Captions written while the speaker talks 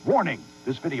Warning,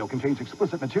 this video contains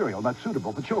explicit material not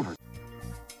suitable for children.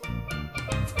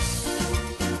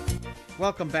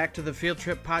 Welcome back to the Field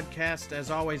Trip Podcast. As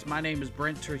always, my name is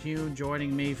Brent Terhune,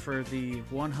 joining me for the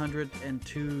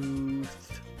 102nd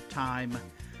time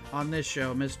on this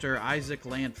show, Mr. Isaac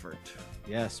Landfort.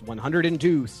 Yes,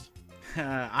 102.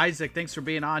 Isaac, thanks for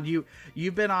being on.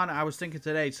 You've been on, I was thinking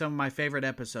today, some of my favorite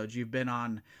episodes. You've been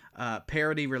on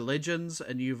parody religions,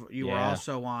 and you were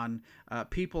also on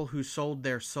people who sold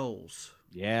their souls.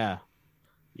 Yeah.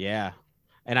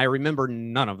 And I remember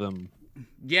none of them.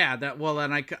 Yeah,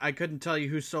 and I couldn't tell you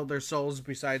who sold their souls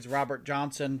besides Robert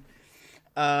Johnson.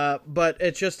 But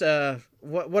it's just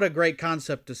what a great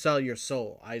concept to sell your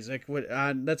soul, Isaac.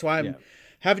 That's why I'm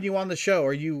having you on the show.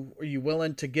 Are you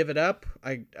willing to give it up?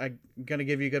 I'm gonna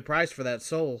give you a good price for that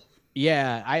soul.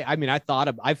 Yeah,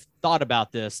 I've thought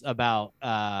about this. I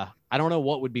don't know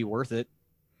what would be worth it.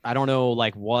 I don't know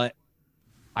what.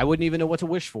 I wouldn't even know what to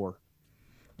wish for.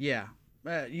 Yeah,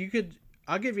 you could.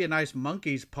 I'll give you a nice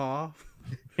monkey's paw.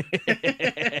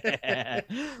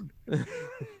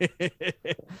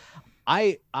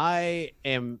 I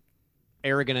am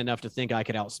arrogant enough to think I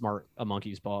could outsmart a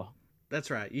monkey's paw. That's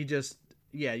right.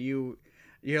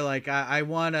 You're like, I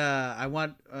want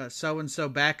so and so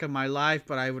back in my life,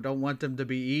 but I don't want them to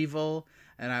be evil,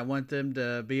 and I want them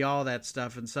to be all that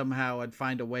stuff, and somehow I'd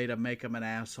find a way to make them an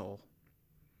asshole.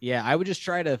 Yeah, I would just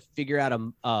try to figure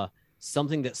out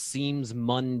something that seems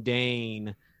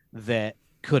mundane that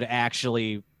could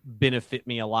actually benefit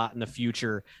me a lot in the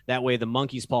future. That way the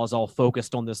monkey's paw is all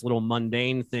focused on this little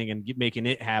mundane thing and making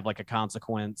it have a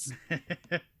consequence.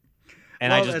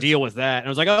 And I just deal with that. And I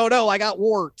was like, oh no, I got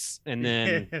warts. And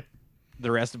then the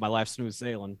rest of my life smooth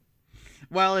sailing.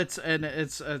 Well, it's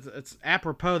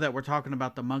apropos that we're talking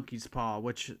about the monkey's paw,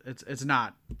 which it's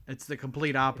not. It's the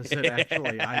complete opposite,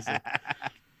 actually, Isaac.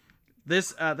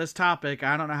 This topic,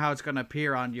 I don't know how it's going to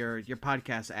appear on your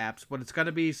podcast apps, but it's going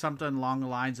to be something along the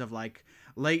lines of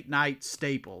late night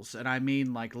staples, and I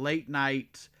mean late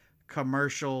night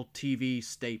commercial TV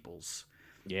staples.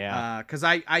 Yeah. Because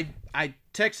I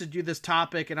texted you this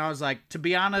topic, and I was like, to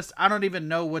be honest, I don't even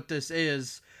know what this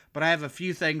is, but I have a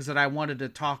few things that I wanted to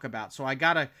talk about. So I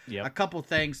got a couple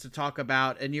things to talk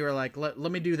about, and you were like, let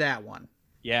me do that one.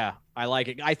 Yeah, I like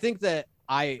it. I think that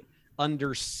I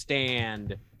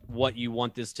understand what you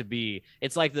want this to be.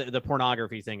 It's like the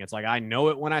pornography thing. It's like, I know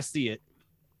it when I see it.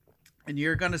 And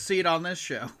you're going to see it on this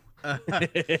show. Well,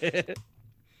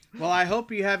 I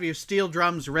hope you have your steel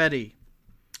drums ready,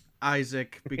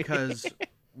 Isaac, because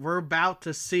we're about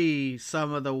to see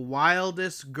some of the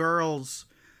wildest girls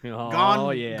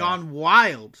gone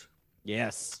wild.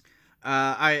 Yes.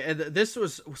 This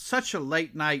was such a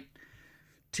late night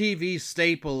TV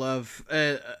staple of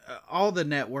all the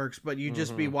networks, but you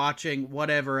just be watching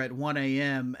whatever at 1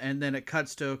 a.m. and then it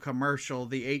cuts to a commercial,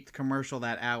 the 8th commercial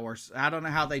that hour. I don't know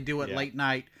how they do it late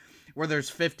night where there's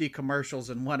 50 commercials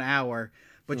in 1 hour,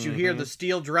 but you hear the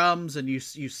steel drums and you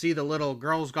see the little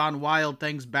Girls Gone Wild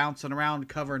things bouncing around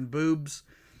covering boobs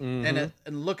and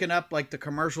looking up the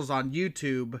commercials on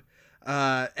YouTube.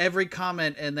 Every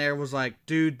comment in there was like,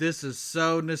 dude, this is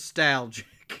so nostalgic.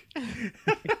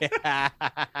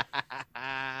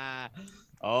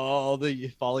 All the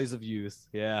follies of youth.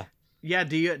 Yeah.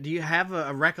 Do you have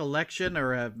a recollection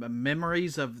or a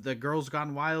memories of the Girls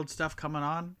Gone Wild stuff coming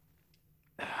on?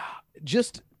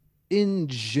 Just in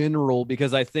general,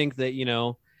 because I think that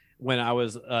when I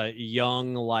was a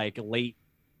young I'm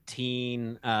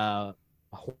teen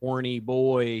horny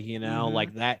boy,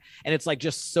 like that, and it's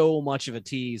just so much of a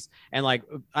tease. And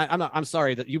I'm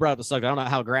sorry that you brought up the subject. I don't know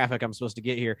how graphic I'm supposed to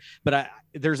get here, but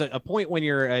there's a point when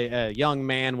you're a young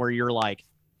man where you're like,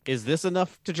 is this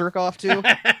enough to jerk off to?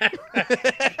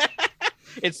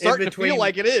 It's starting to feel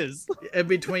like it is. In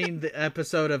between the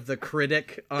episode of The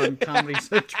Critic on Comedy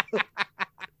Central.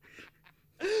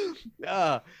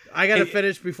 I gotta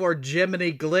finish before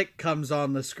Jiminy Glick comes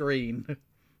on the screen.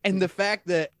 And the fact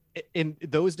that in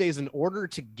those days, in order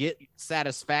to get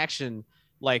satisfaction,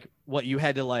 what you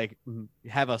had to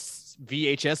have a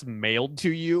VHS mailed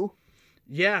to you.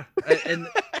 Yeah.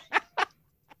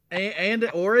 And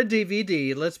or a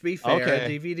DVD. Let's be fair. Okay.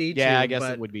 A DVD. Yeah, too, I guess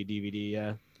it would be DVD.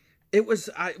 Yeah. It was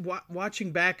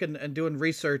watching back and doing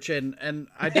research and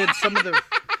I did some of the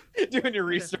doing your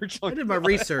research. I did my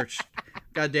research.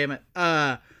 God damn it.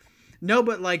 No,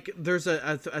 but there's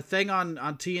a thing on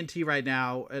TNT right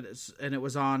now, and it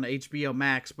was on HBO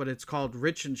Max, but it's called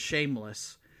Rich and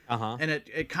Shameless. And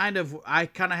it kind of, I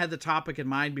kind of had the topic in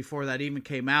mind before that even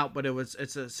came out, but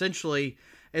it's essentially,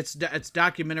 it's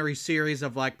documentary series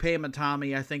of Pam and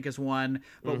Tommy, I think is one,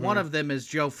 but one of them is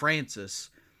Joe Francis.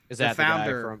 Is the that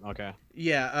founder, the guy from? Okay.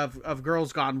 yeah, of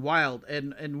Girls Gone Wild.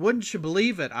 And wouldn't you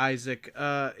believe it, Isaac?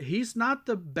 He's not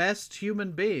the best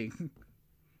human being.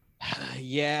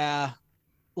 Yeah.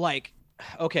 Like,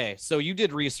 okay, so you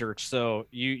did research, so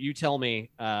you tell me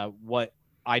what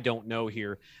I don't know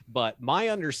here. But my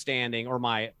understanding or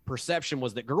my perception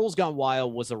was that Girls Gone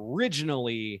Wild was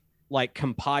originally like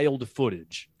compiled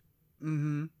footage,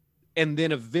 Mm-hmm. and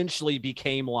then eventually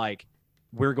became like,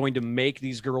 we're going to make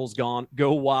these girls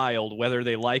go wild whether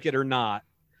they like it or not.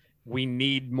 We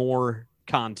need more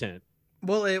content.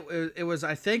 Well, it was.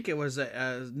 I think it was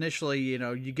initially.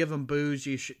 You give them booze.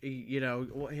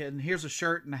 And here's a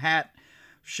shirt and a hat.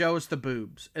 Show us the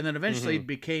boobs, and then eventually it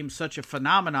became such a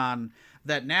phenomenon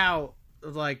that now,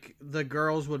 like, the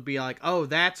girls would be like, "Oh,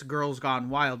 that's Girls Gone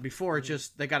Wild." Before it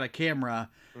just they got a camera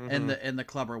in the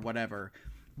club or whatever,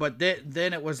 but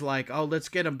then it was like, "Oh, let's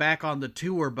get them back on the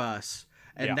tour bus,"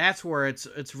 and that's where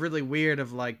it's really weird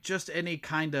of like just any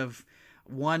kind of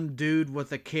one dude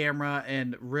with a camera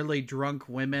and really drunk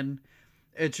women.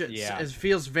 It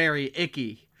feels very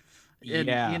icky. And,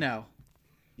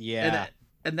 Yeah.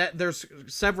 And that there's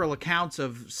several accounts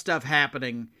of stuff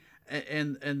happening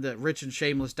in the Rich and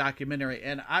Shameless documentary,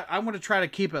 and I want to try to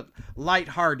keep it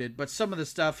lighthearted, but some of the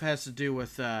stuff has to do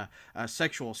with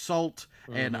sexual assault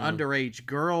and underage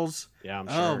girls. Yeah, I'm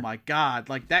sure. Oh my God,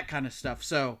 like that kind of stuff.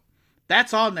 So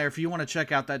that's on there if you want to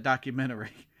check out that documentary.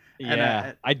 Yeah,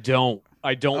 And, I don't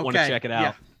want to check it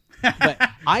out. Yeah. But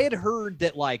I had heard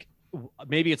that, like,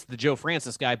 maybe it's the Joe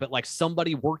Francis guy, but like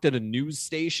somebody worked at a news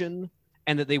station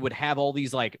and that they would have all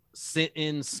these like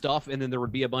sit-in stuff, and then there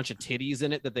would be a bunch of titties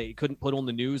in it that they couldn't put on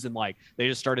the news, and like they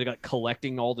just started like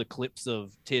collecting all the clips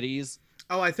of titties.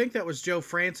 Oh, I think that was Joe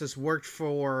Francis worked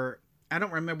for. I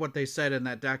don't remember what they said in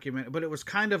that document, but it was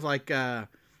kind of like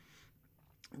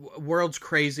World's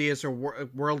Craziest or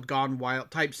World Gone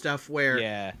Wild type stuff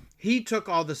where he took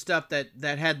all the stuff that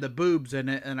had the boobs in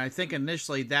it, and I think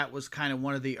initially that was kind of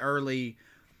one of the early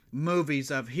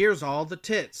movies of here's all the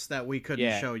tits that we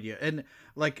couldn't show you. And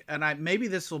like, and I maybe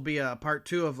this will be a part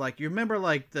 2 of like, you remember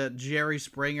like the Jerry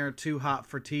Springer Too Hot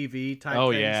for TV type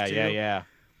things too? Yeah.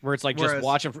 Where it's like just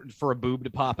watching for a boob to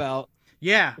pop out.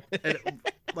 Yeah.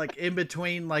 Like in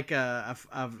between like a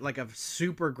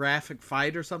super graphic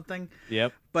fight or something.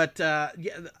 Yep. But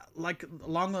like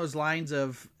along those lines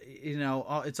of,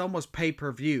 it's almost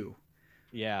pay-per-view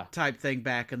type thing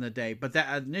back in the day. But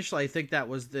that initially I think that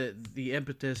was the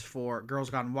impetus for Girls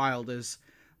Gone Wild is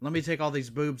let me take all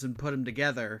these boobs and put them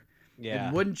together. Yeah.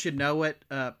 And wouldn't you know it,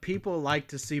 people like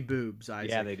to see boobs, Isaac.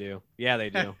 Yeah, they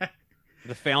do.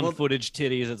 The found footage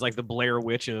titties. It's like the Blair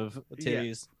Witch of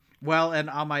titties. Yeah. Well, and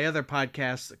on my other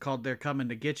podcast called They're Coming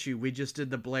to Get You, we just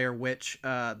did the Blair Witch,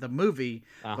 the movie,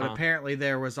 but apparently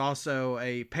there was also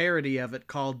a parody of it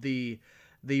called the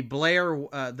Bear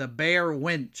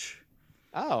Winch.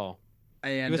 Oh.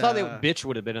 And you thought bitch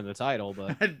would have been in the title,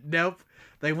 but nope.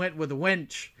 They went with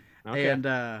Winch. Okay. And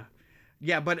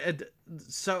but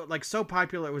so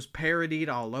popular it was parodied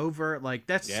all over. Like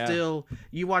that's still,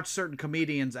 you watch certain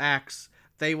comedians' acts,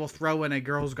 they will throw in a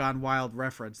Girls Gone Wild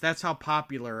reference. That's how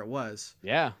popular it was.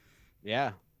 Yeah.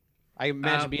 I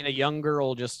imagine being a young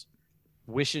girl just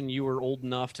wishing you were old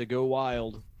enough to go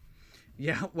wild.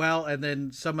 Yeah, well, and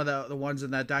then some of the ones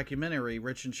in that documentary,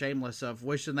 Rich and Shameless, of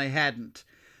wishing they hadn't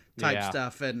type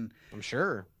stuff. And I'm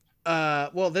sure.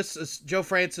 Well, this is Joe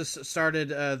Francis started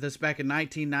this back in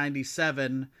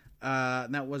 1997.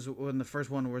 And that was when the first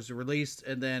one was released.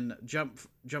 And then jump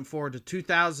forward to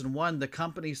 2001, the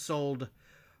company sold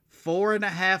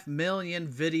 4.5 million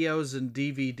videos and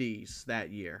DVDs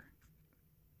that year.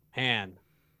 Man,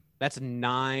 that's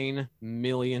 9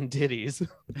 million titties.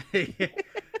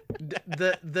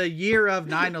 the year of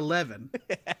 9/11.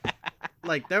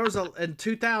 Like there was in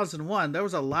 2001 there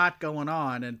was a lot going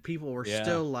on, and people were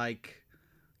still like,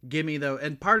 gimme though.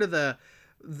 And part of the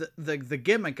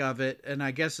gimmick of it, and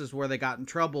I guess is where they got in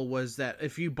trouble, was that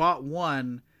if you bought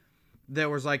one, there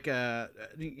was like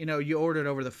you ordered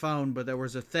over the phone, but there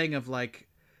was a thing of like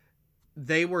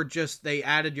they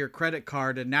added your credit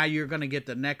card and now you're going to get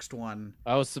the next one.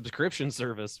 Oh, subscription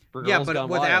service for Girls Gone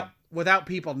Wild. Without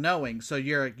people knowing, so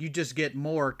you just get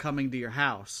more coming to your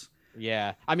house.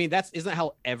 Yeah, I mean isn't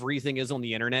how everything is on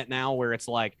the internet now, where it's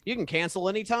like you can cancel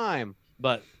anytime,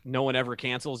 but no one ever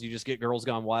cancels. You just get Girls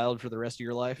Gone Wild for the rest of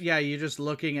your life. Yeah, you're just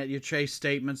looking at your Chase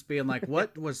statements, being like,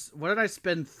 "What did I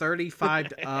spend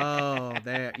 35? Oh,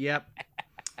 there, yep,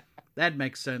 that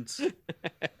makes sense."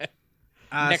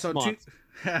 Next month.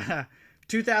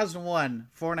 2001,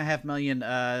 4.5 million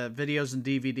videos and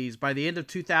DVDs. By the end of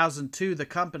 2002, the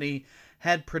company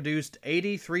had produced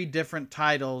 83 different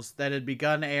titles that had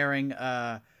begun airing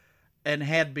and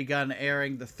had begun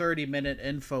airing the 30-minute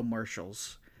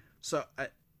infomercials. So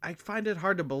I find it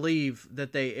hard to believe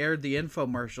that they aired the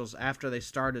infomercials after they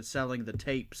started selling the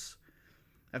tapes.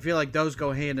 I feel like those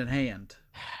go hand in hand.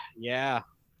 Yeah.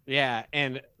 Yeah.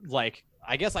 And like,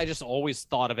 I guess I just always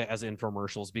thought of it as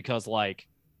infomercials because like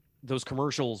those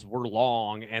commercials were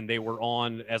long and they were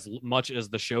on as much as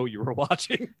the show you were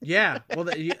watching. Yeah. Well,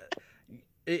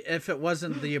 if it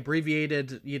wasn't the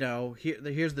abbreviated,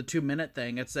 here's the 2-minute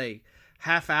thing, it's a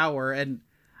half hour. And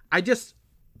I guess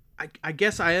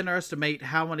I underestimate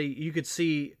how many you could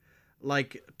see,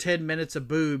 like 10 minutes of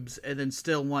boobs and then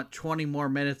still want 20 more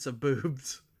minutes of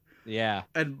boobs. Yeah.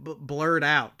 And blurred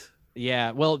out.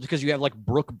 Yeah, well, because you have like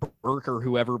Brooke Burke or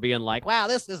whoever being like, "Wow,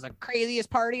 this is the craziest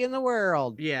party in the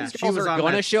world." Yeah, these girls are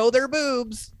going to show their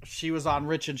boobs. She was on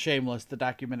Rich and Shameless, the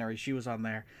documentary. She was on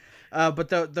there. But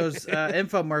those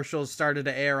infomercials started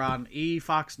to air on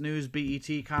Fox News, BET,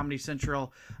 Comedy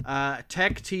Central,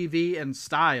 Tech TV, and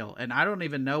Style. And I don't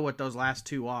even know what those last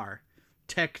two are.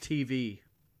 Tech TV.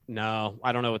 No,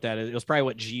 I don't know what that is. It was probably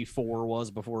what G4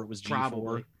 was before it was G4.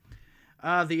 Probably.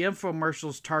 The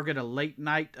infomercials target a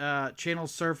late-night channel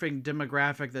surfing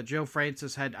demographic that Joe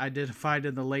Francis had identified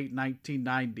in the late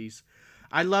 1990s.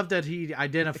 I love that he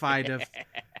identified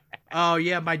oh,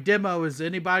 yeah, my demo is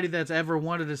anybody that's ever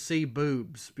wanted to see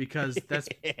boobs, because that's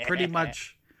pretty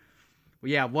much,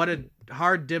 what a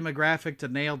hard demographic to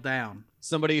nail down.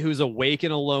 Somebody who's awake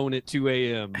and alone at 2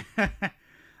 a.m.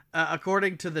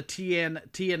 According to the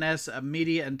TNS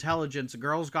Media Intelligence,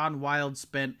 Girls Gone Wild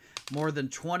spent more than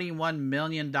 $21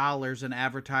 million in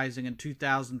advertising in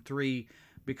 2003,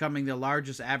 becoming the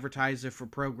largest advertiser for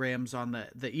programs on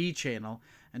the E! channel.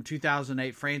 In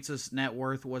 2008, Francis' net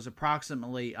worth was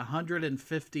approximately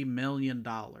 $150 million.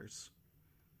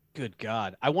 Good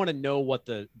God. I want to know what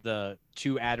the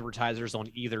two advertisers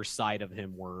on either side of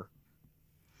him were.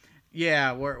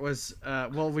 Yeah, where it was,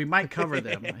 we might cover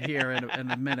them here in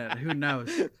a minute. Who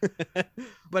knows?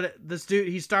 But this dude,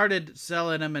 he started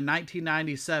selling them in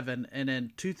 1997, and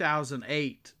in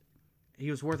 2008, he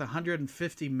was worth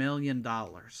 $150 million.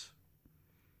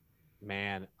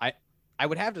 Man, I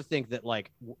would have to think that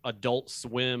like Adult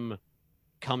Swim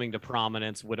coming to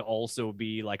prominence would also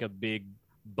be like a big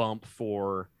bump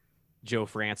for Joe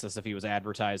Francis if he was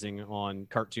advertising on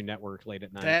Cartoon Network late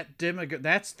at night.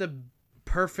 That's the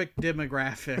perfect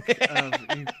demographic of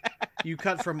you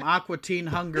cut from Aqua Teen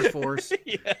Hunger Force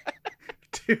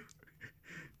to,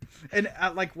 and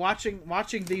like watching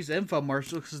these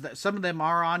infomercials, because some of them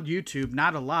are on YouTube,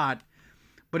 not a lot,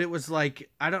 but it was like,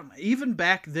 even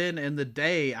back then in the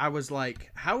day, I was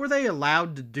like, how are they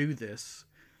allowed to do this?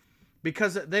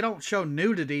 Because they don't show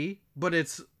nudity, but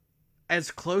it's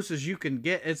as close as you can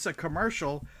get. It's a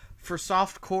commercial for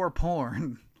softcore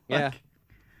porn. Yeah.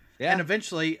 And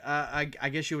eventually, I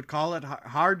guess you would call it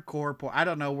hardcore porn. I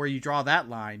don't know where you draw that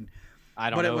line. I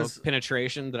don't know. It was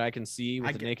penetration that I can see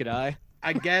with the naked eye.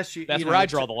 I guess that's where I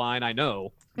draw the line. I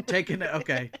know. Taking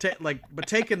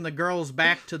the girls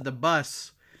back to the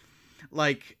bus.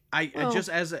 Like just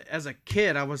as a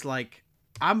kid, I was like,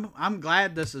 I'm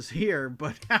glad this is here,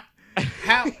 but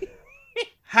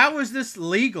how is this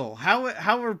legal? How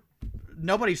are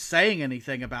nobody's saying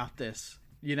anything about this?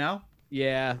 You know?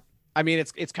 Yeah. I mean,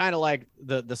 it's kind of like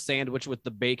the sandwich with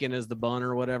the bacon as the bun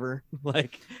or whatever.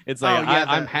 Like it's like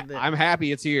I'm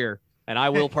happy it's here and I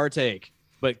will partake.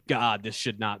 But God, this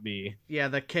should not be. Yeah,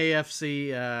 the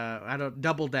KFC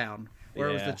Double Down, where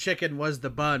it was the chicken was the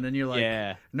bun, and you're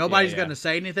like, nobody's gonna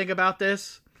say anything about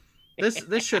this.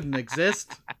 This shouldn't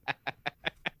exist.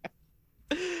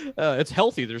 It's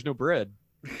healthy. There's no bread.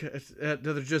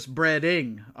 There's just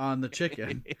breading on the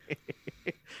chicken.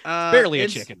 Barely a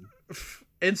chicken.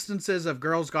 Instances of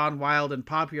Girls Gone Wild in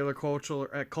popular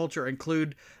culture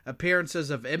include appearances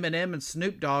of Eminem and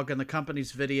Snoop Dogg in the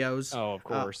company's videos. Oh, of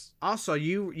course. Also,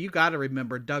 you got to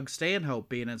remember Doug Stanhope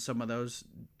being in some of those.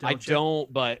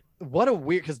 Don't, but what a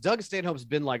weird, because Doug Stanhope's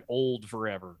been like old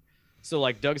forever. So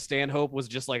like Doug Stanhope was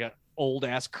just like an old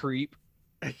ass creep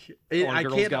on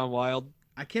Girls Gone Wild.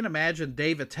 I can't imagine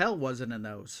Dave Attell wasn't in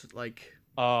those. Like.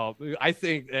 Oh, I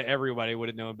think that everybody would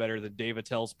have known better than Dave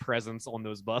Attell's presence on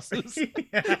those buses.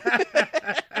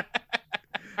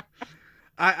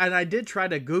 I did try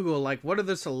to Google, like, what are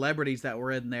the celebrities that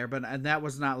were in there, and that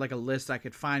was not like a list I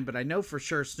could find, but I know for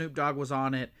sure Snoop Dogg was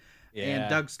on it, and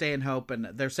Doug Stanhope, and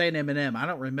they're saying Eminem. I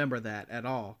don't remember that at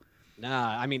all.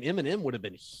 Nah, I mean, Eminem would have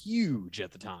been huge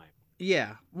at the time.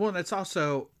 Yeah, well, it's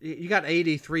also, you got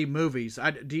 83 movies.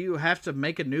 Do you have to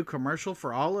make a new commercial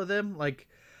for all of them? Like...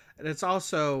 And it's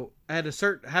also at a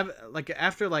certain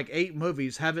after like 8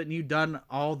 movies, haven't you done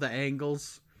all the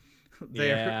angles?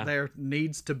 there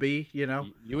needs to be, you know.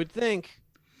 You would think.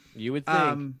 You would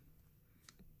think.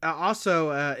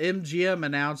 Also, MGM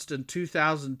announced in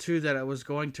 2002 that it was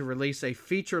going to release a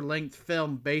feature-length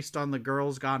film based on the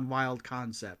Girls Gone Wild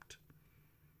concept.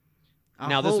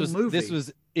 Now, this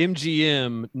was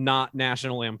MGM, not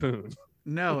National Lampoon.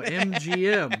 No,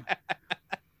 MGM.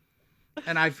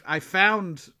 And I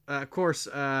found, of course,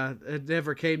 it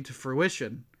never came to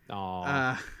fruition.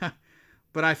 But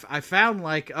I found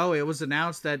it was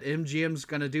announced that MGM's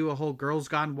going to do a whole Girls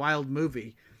Gone Wild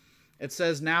movie. It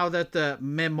says now that the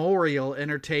Memorial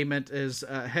Entertainment is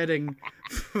heading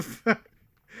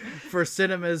for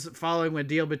cinemas following a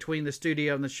deal between the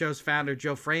studio and the show's founder,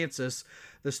 Joe Francis.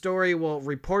 The story will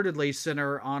reportedly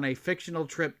center on a fictional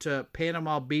trip to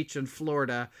Panama Beach in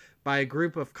Florida by a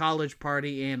group of college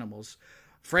party animals.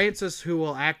 Francis, who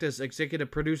will act as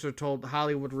executive producer, told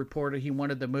Hollywood Reporter he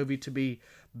wanted the movie to be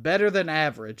better than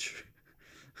average.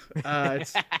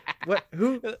 It's what?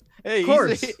 Who? Hey, of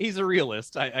course, he's a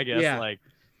realist, I guess. Yeah.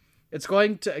 It's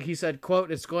going to. He said,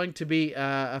 "quote It's going to be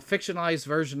a fictionalized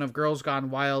version of Girls Gone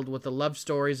Wild with the love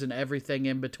stories and everything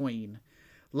in between.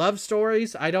 Love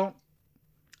stories. I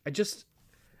just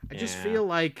feel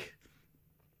like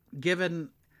giving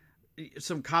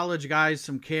some college guys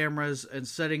some cameras and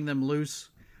setting them loose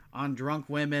on drunk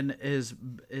women is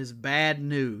bad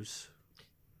news."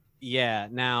 Yeah.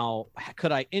 Now,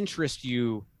 could I interest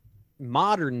you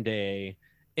modern day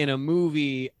in a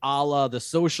movie a la The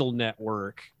Social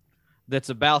Network that's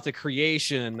about the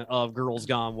creation of Girls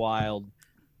Gone Wild,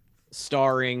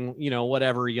 starring,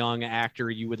 whatever young actor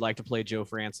you would like to play Joe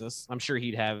Francis? I'm sure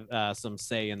he'd have some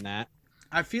say in that.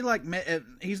 I feel like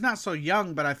he's not so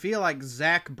young, but I feel like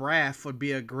Zach Braff would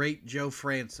be a great Joe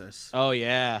Francis. Oh,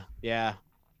 yeah. Yeah.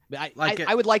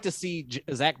 I would like to see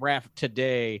Zach Braff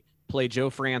today play Joe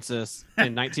Francis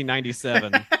in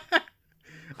 1997.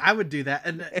 I would do that.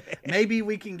 And maybe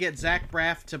we can get Zach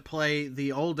Braff to play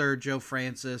the older Joe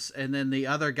Francis and then the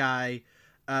other guy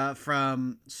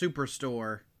from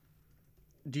Superstore.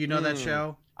 Do you know that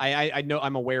show? I know.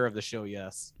 I'm aware of the show,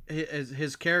 yes.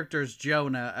 His character's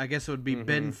Jonah. I guess it would be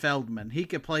Ben Feldman. He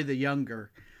could play the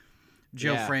younger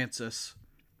Joe Francis.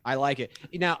 I like it.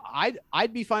 Now,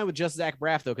 I'd be fine with just Zach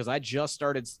Braff, though, because I just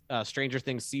started Stranger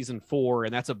Things Season 4,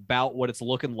 and that's about what it's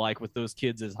looking like with those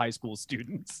kids as high school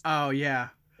students. Oh, yeah.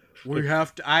 We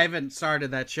have to. I haven't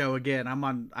started that show again.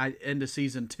 I'm into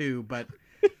Season 2, but...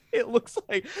 It looks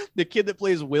like the kid that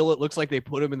plays Will, it looks like they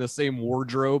put him in the same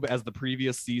wardrobe as the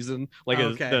previous season. Like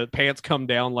the pants come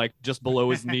down like just below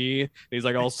his knee. He's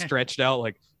like all stretched out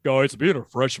like, guys, being a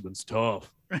freshman's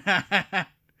tough.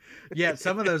 Yeah,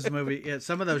 some of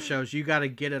those shows, you got to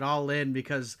get it all in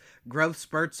because growth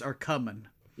spurts are coming.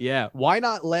 Yeah. Why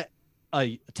not let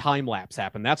a time lapse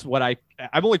happen? That's what I'm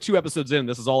only 2 episodes in.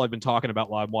 This is all I've been talking about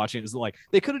while I'm watching. Is like,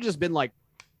 they could have just been like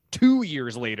 2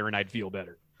 years later and I'd feel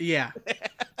better. Yeah.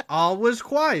 All was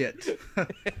quiet.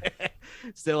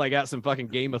 Still, I got some fucking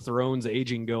Game of Thrones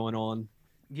aging going on.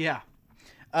 Yeah.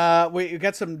 We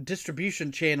got some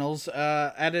distribution channels.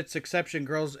 At its inception,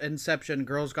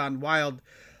 Girls Gone Wild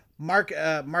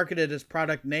marketed its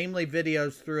product, namely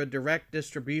videos, through a direct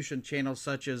distribution channel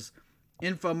such as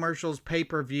infomercials,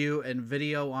 pay-per-view, and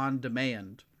video on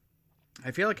demand. I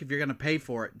feel like if you're going to pay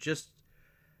for it, just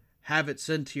have it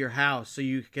sent to your house so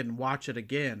you can watch it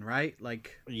again, right?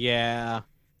 Like, yeah.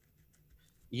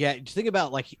 Think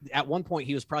about, like, at one point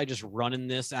he was probably just running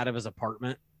this out of his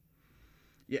apartment.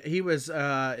 Yeah, he was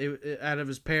out of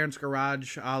his parents'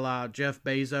 garage, a la Jeff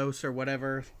Bezos or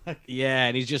whatever. Yeah,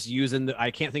 and he's just using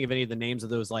I can't think of any of the names of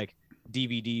those like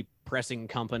DVD pressing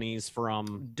companies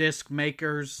from disc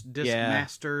makers, disc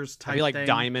masters type. I feel like thing.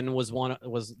 Diamond was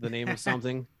the name of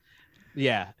something.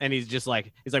 Yeah, and he's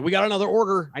like, we got another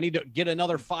order. I need to get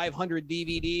another 500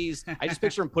 DVDs. I just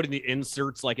picture him putting the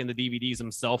inserts like in the DVDs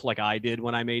himself, like I did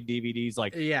when I made DVDs,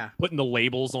 like putting the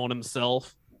labels on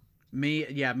himself. Me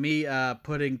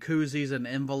putting koozies in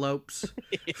envelopes.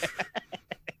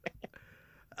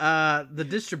 The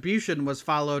distribution was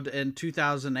followed in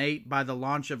 2008 by the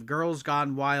launch of Girls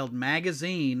Gone Wild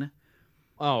magazine.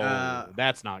 Oh,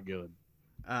 that's not good.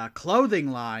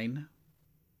 Clothing line.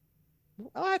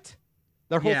 What?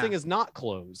 Their whole thing is not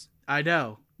clothes. I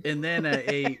know. And then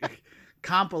a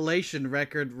compilation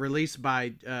record released by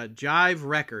Jive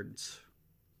Records.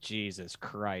 Jesus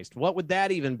Christ. What would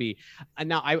that even be? And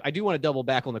now I do want to double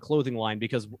back on the clothing line,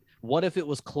 because what if it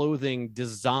was clothing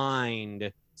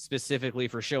designed specifically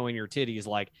for showing your titties,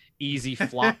 like easy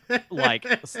flop, like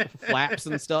flaps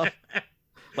and stuff,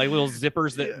 like little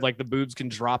zippers that like the boobs can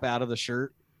drop out of the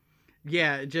shirt?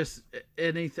 Yeah, just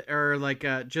anything, or like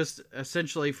just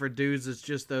essentially for dudes, it's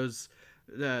just those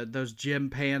those gym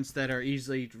pants that are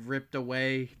easily ripped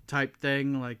away type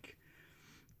thing. Like,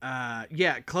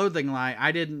 yeah, clothing line.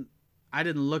 I didn't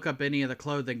look up any of the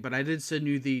clothing, but I did send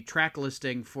you the track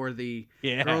listing for the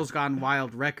Girls Gone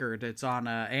Wild record. It's on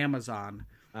Amazon.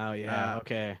 Oh yeah,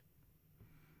 okay.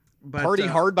 But, Party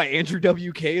Hard by Andrew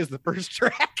WK is the first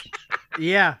track.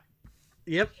 Yeah.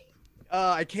 Yep.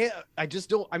 I can't. I just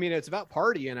don't. I mean, it's about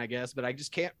partying, I guess, but I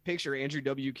just can't picture Andrew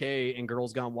WK and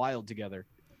Girls Gone Wild together.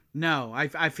 No,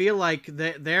 I feel like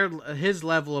his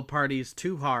level of party is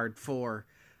too hard for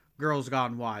Girls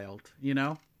Gone Wild. You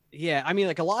know? Yeah, I mean,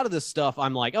 like a lot of this stuff,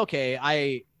 I'm like, okay,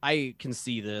 I can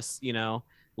see this. You know,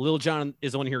 Lil Jon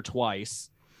is on here twice.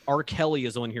 R. Kelly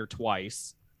is on here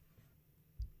twice.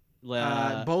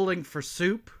 Bowling for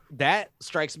Soup. That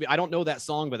strikes me. I don't know that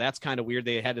song, but that's kind of weird.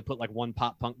 They had to put like one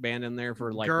pop punk band in there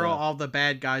for like Girl, All the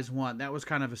Bad Guys Want. That was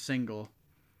kind of a single.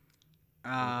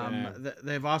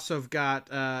 They've also got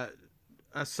a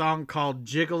song called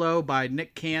Gigolo by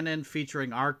Nick Cannon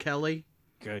featuring R. Kelly.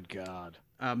 Good God.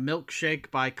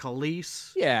 Milkshake by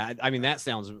Khalees. Yeah, I mean, that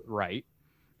sounds right.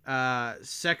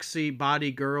 Sexy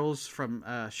Body Girls from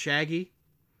Shaggy.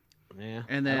 Yeah,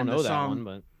 and then I don't know the that song, one,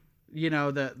 but you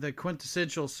know, the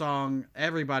quintessential song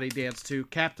everybody danced to,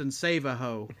 Captain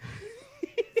Save-A-Ho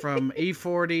from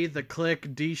E40, The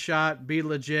Click, D-Shot, Be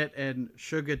Legit, and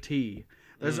Suga T.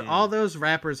 There's all those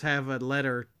rappers have a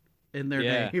letter in their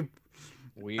name.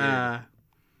 Weird.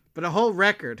 But a whole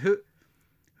record.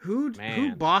 Who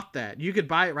bought that? You could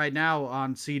buy it right now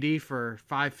on CD for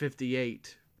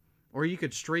 $5.58, or you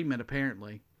could stream it.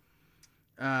 Apparently,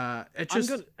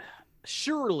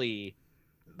 surely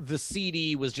the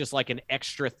CD was just like an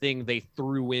extra thing they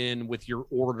threw in with your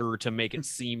order to make it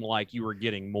seem like you were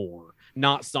getting more,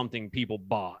 not something people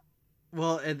bought.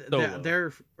 Well,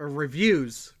 their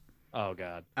reviews. Oh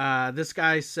God. This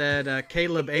guy said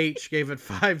Caleb H gave it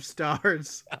 5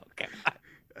 stars. Oh God.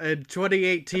 In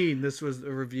 2018, this was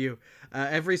a review.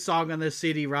 Every song on this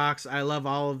CD rocks. I love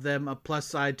all of them. A plus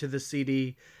side to the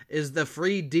CD is the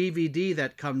free DVD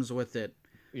that comes with it.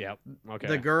 Yep. Okay.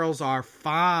 The girls are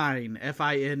fine.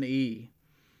 Fine.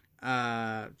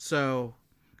 So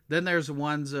then there's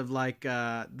ones of like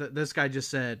this guy just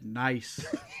said nice.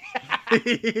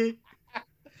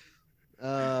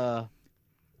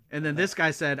 And then this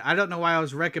guy said, I don't know why I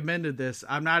was recommended this.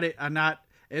 I'm not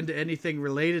into anything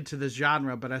related to this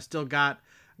genre, but I still got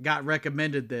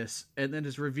recommended this. And then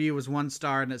his review was 1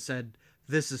 star and it said,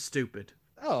 this is stupid.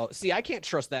 Oh, see, I can't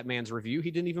trust that man's review.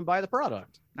 He didn't even buy the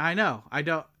product. I know. I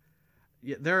don't.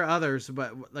 Yeah, there are others,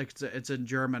 but like it's in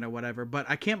German or whatever. But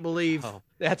I can't believe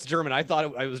that's German. I thought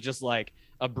it was just like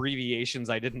abbreviations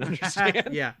I didn't understand.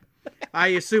 Yeah, I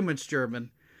assume it's German.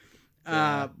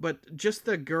 But just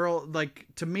the girl, like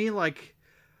to me, like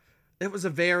it was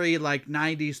a very like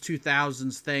 90s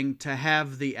 2000s thing to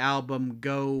have the album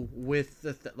go with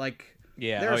the like.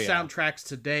 Yeah, there are soundtracks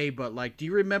today, but like, do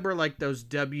you remember like those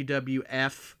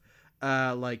WWF?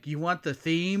 Like you want the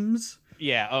themes?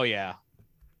 Yeah. Oh yeah.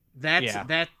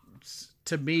 That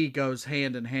to me goes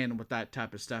hand in hand with that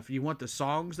type of stuff. You want the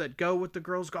songs that go with the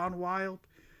Girls Gone Wild?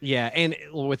 Yeah, and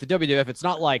with the WWF, it's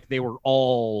not like they were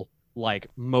all like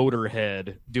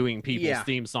Motorhead doing people's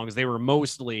theme songs. They were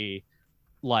mostly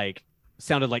like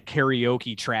sounded like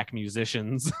karaoke track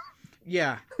musicians.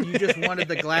 Yeah, you just wanted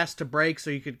the glass to break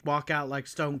so you could walk out like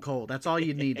Stone Cold. That's all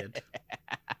you needed.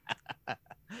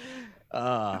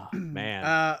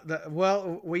 Man.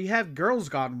 Well, we have Girls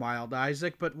Gone Wild,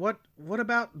 Isaac, but what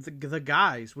about the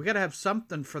guys? We got to have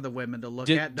something for the women to look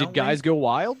at. Did guys go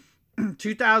wild?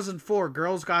 2004,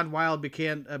 Girls Gone Wild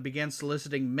began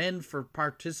soliciting men for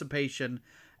participation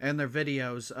in their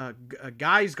videos.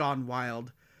 Guys Gone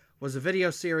Wild was a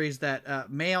video series that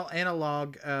Male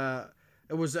Analog.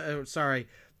 It was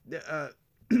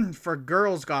for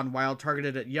Girls Gone Wild,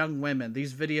 targeted at young women.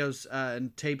 These videos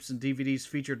and tapes and DVDs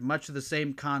featured much of the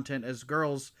same content as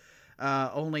Girls,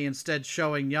 only instead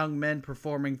showing young men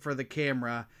performing for the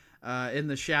camera, in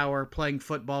the shower, playing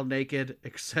football naked,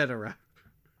 etc.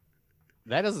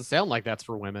 That doesn't sound like that's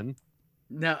for women.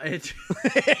 No, it.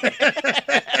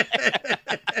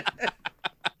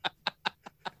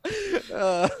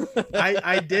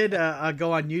 I did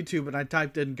go on YouTube and I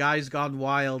typed in "Guys Gone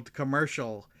Wild"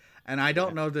 commercial, and I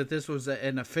don't know that this was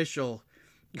an official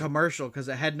commercial because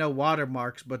it had no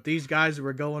watermarks, but these guys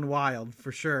were going wild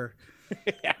for sure.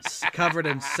 Covered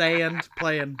in sand,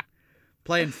 playing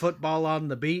football on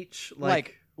the beach,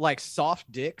 like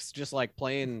soft dicks, just like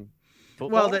playing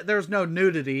football. Well, there's no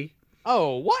nudity.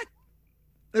 Oh, what?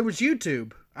 It was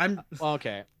YouTube.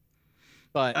 Okay.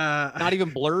 but not even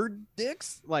blurred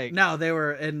dicks. Like no, they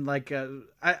were in like and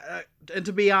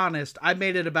to be honest, I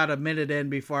made it about a minute in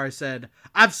before I said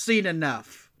I've seen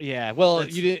enough. Yeah, well,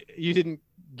 you didn't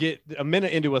get a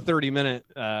minute into a 30-minute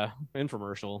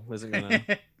infomercial. Isn't gonna?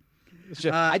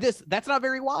 That's not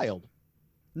very wild.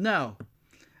 No.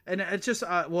 And it's just,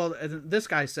 this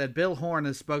guy said, Bill Horn,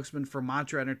 a spokesman for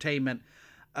Mantra Entertainment,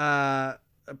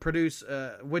 which produced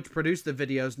the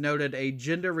videos, noted a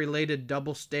gender-related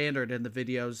double standard in the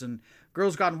videos. And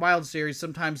Girls Gone Wild series,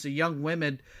 sometimes the young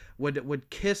women would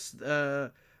kiss,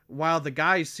 while the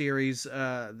guys series,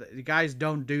 the guys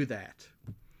don't do that.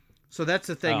 So that's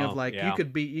the thing of like,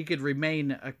 you could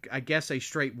remain, I guess, a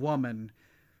straight woman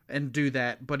and do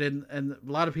that, but in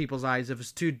a lot of people's eyes, if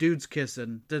it's two dudes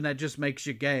kissing, then that just makes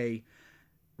you gay,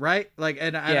 right? Like,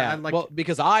 and I like, well,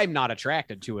 because I'm not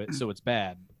attracted to it, so it's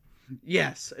bad.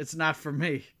 Yes, it's not for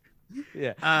me.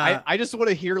 Yeah, I just want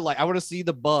to hear I want to see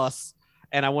the bus,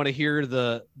 and I want to hear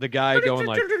the guy going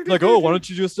like, oh, why don't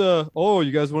you just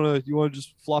you guys want to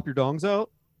just flop your dongs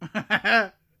out?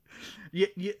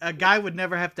 A guy would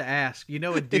never have to ask.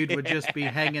 A dude would just be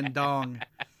hanging dong.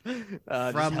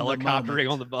 From helicoptering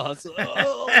on the bus.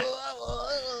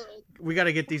 We got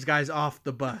to get these guys off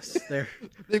the bus.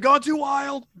 They've gone too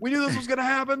wild. We knew this was going to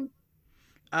happen.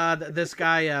 This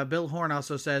guy, Bill Horn,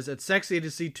 also says it's sexy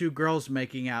to see two girls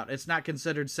making out. It's not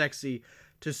considered sexy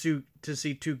to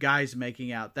see two guys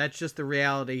making out. That's just the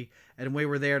reality, and we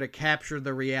were there to capture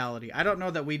the reality. I don't know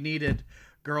that we needed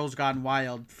Girls Gone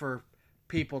Wild for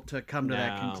people to come to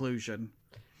that conclusion.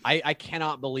 I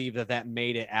cannot believe that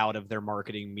made it out of their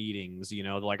marketing meetings.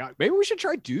 Like, maybe we should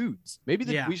try dudes. Maybe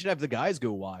we should have the guys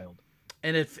go wild.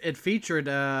 And it featured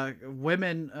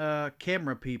women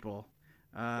camera people,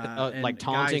 like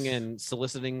taunting guys, and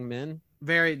soliciting men.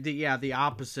 The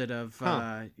opposite of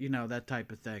that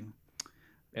type of thing.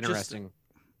 Interesting.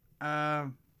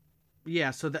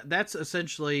 So that's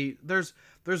essentially there's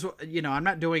I'm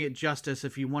not doing it justice.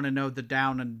 If you want to know the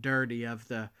down and dirty of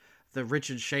the Rich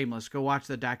and Shameless, go watch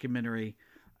the documentary.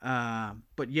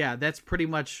 But yeah, that's pretty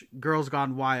much Girls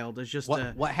Gone Wild. It's just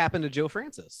what happened to Joe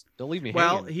Francis? Don't leave me hanging.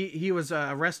 Well, he he was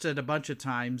arrested a bunch of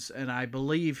times, and I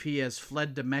believe he has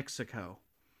fled to Mexico.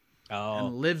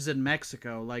 And lives in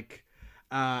Mexico. Like,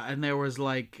 and there was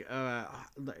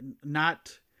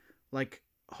not like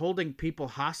holding people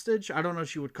hostage. I don't know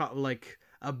if you would call it like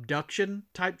abduction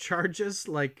type charges.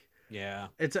 Like, yeah,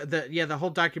 it's the whole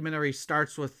documentary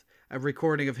starts with a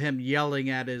recording of him yelling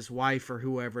at his wife or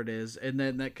whoever it is, and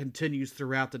then that continues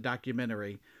throughout the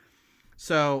documentary.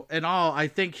 So in all, I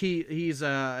think he's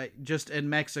just in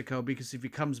Mexico, because if he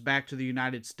comes back to the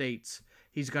United States,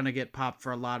 he's gonna get popped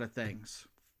for a lot of things.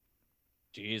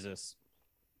 Jesus.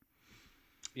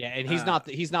 Yeah, and he's not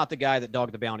the guy that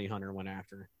Dog the Bounty Hunter went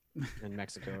after in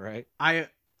Mexico, right? I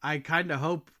kind of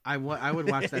hope I would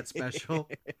watch that special.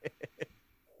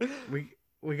 We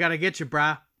gotta get you,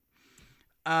 brah.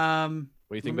 What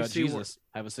do you think about Jesus?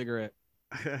 Have a cigarette.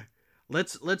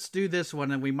 Let's do this one,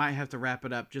 and we might have to wrap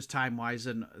it up just time wise,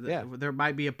 and there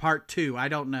might be a part 2. I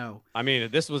don't know. I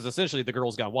mean, this was essentially the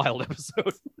Girls Got Wild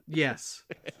episode. Yes.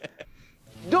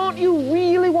 Don't you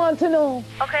really want to know?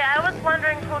 Okay, I was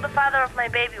wondering who the father of my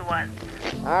baby was.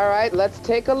 All right, let's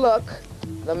take a look.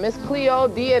 The Miss Cleo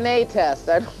DNA test.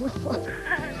 I'm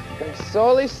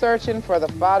solely searching for the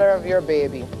father of your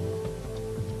baby.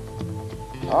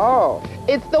 Oh,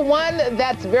 it's the one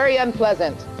that's very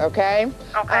unpleasant, okay?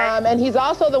 Okay. And he's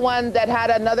also the one that had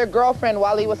another girlfriend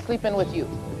while he was sleeping with you.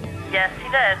 Yes, he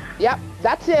did. Yep,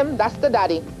 that's him. That's the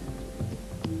daddy.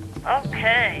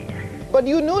 Okay. But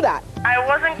you knew that. I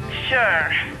wasn't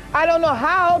sure. I don't know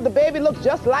how. The baby looks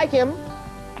just like him.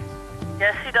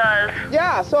 Yes, he does.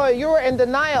 Yeah, so you were in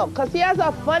denial, because he has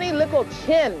a funny little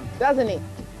chin, doesn't he?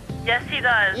 Yes, he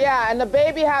does. Yeah, and the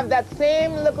baby have that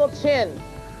same little chin.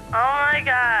 Oh my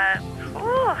God.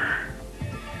 Ooh.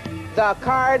 The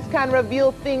cards can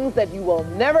reveal things that you will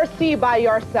never see by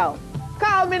yourself.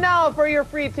 Call me now for your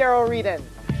free tarot reading.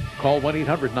 Call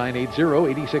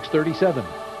 1-800-980-8637.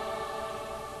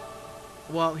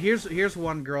 Well, here's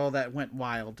one girl that went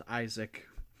wild, Isaac.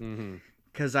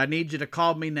 Because I need you to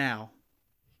call me now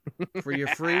for your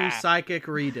free psychic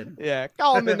reading. Yeah,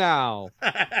 call me now.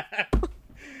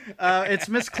 It's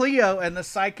Miss Cleo and the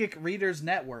Psychic Readers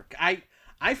Network.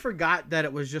 I forgot that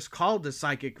it was just called the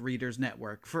Psychic Readers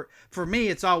Network. For me,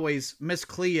 it's always Miss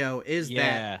Cleo is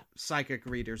that Psychic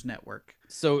Readers Network.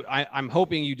 So I'm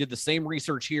hoping you did the same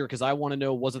research here, because I want to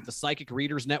know, was it the Psychic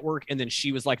Readers Network, and then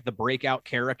she was like the breakout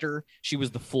character? She was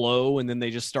the flow, and then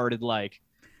they just started like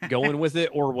going with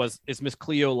it, or is Miss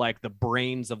Cleo like the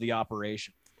brains of the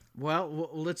operation?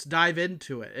 Well, let's dive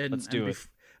into it. And let's do it.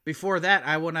 before that,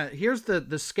 here's the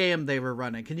scam they were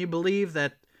running. Can you believe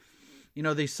that,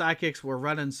 these psychics were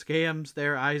running scams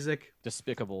there, Isaac?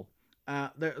 Despicable.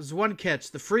 There's one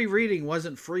catch. The free reading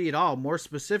wasn't free at all. More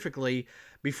specifically,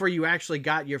 before you actually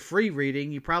got your free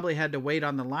reading, you probably had to wait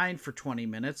on the line for 20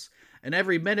 minutes. And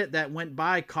every minute that went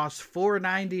by cost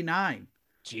 $4.99.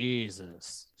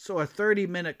 Jesus. So a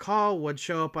 30-minute call would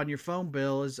show up on your phone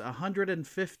bill as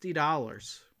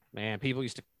 $150. Man, people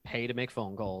used to pay to make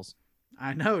phone calls.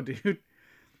 I know, dude.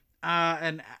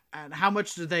 And how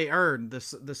much do they earn?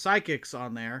 The psychics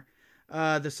on there,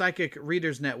 the Psychic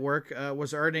Readers Network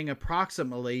was earning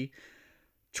approximately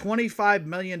 $25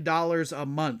 million a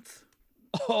month.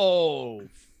 Oh,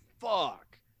 fuck.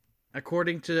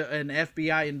 According to an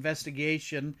FBI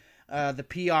investigation, the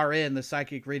PRN, the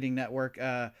Psychic Reading Network,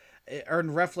 it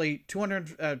earned roughly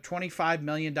 $225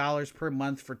 million per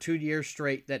month for 2 years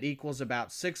straight. That equals about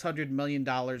 $600 million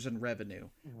in revenue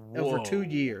over 2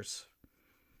 years.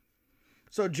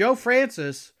 So Joe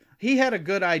Francis, he had a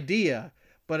good idea,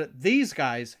 but these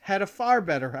guys had a far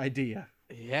better idea.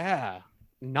 Yeah.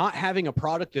 Not having a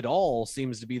product at all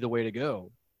seems to be the way to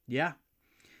go. Yeah.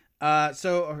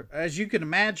 So as you can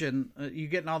imagine, you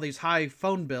getting all these high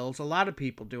phone bills, a lot of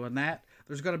people doing that.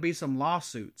 There's going to be some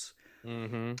lawsuits.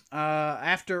 Mm-hmm.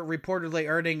 After reportedly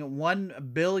earning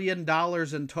 $1 billion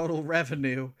in total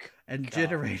revenue and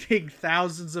generating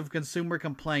thousands of consumer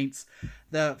complaints,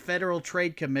 the Federal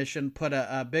Trade Commission put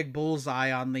a big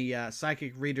bullseye on the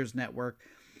Psychic Readers Network.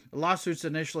 The lawsuits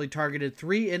initially targeted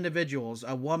 3 individuals,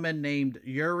 a woman named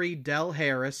Yuri Del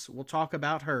Harris. We'll talk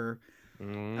about her.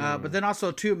 But then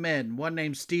also 2 men, one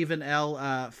named Stephen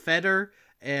L. Feder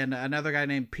and another guy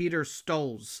named Peter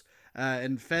Stolz.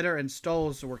 And Feder and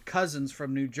Stolz were cousins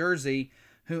from New Jersey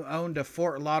who owned a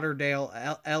Fort Lauderdale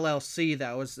LLC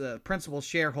that was the principal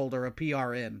shareholder of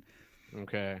PRN.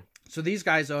 Okay. So these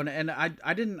guys own it. And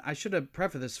I should have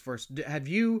prefaced this first. Have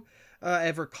you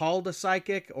ever called a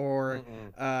psychic or,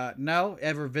 no,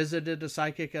 ever visited a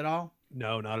psychic at all?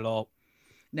 No, not at all.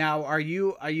 Now, are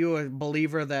you a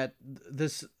believer that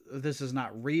this is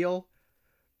not real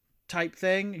type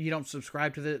thing? You don't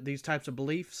subscribe to these types of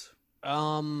beliefs?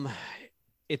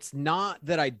 It's not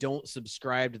that I don't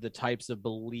subscribe to the types of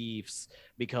beliefs,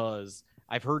 because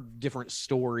I've heard different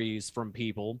stories from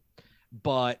people,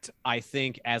 but I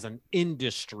think as an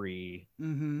industry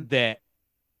that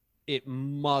it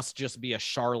must just be a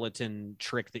charlatan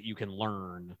trick that you can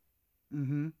learn.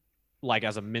 Like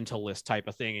as a mentalist type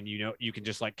of thing, and you can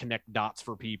just like connect dots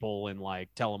for people and like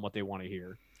tell them what they want to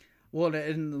hear. Well,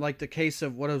 in like the case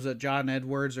of, what was it, John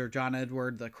Edward,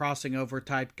 the crossing over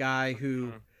type guy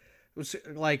who was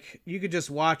like, you could just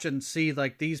watch and see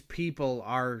like these people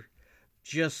are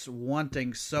just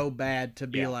wanting so bad to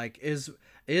be like, is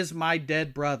my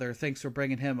dead brother, thanks for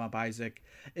bringing him up, Isaac,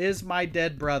 is my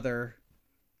dead brother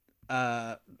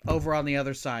over on the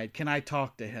other side, can I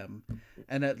talk to him?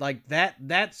 And it, like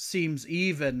that seems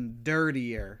even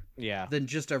dirtier than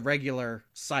just a regular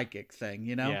psychic thing,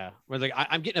 Where like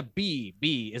I'm getting a B.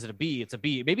 Is it a B? It's a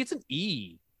B. Maybe it's an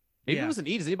E. Maybe it was an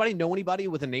E. Does anybody know anybody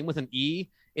with a name with an E?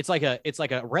 It's like a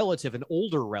relative, an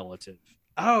older relative.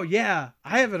 Oh yeah,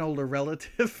 I have an older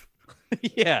relative.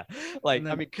 Yeah, like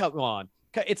then, I mean, come on.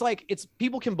 It's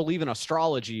people can believe in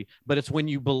astrology, but it's when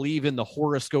you believe in the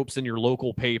horoscopes in your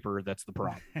local paper that's the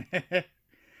problem.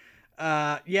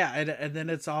 And then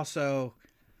it's also,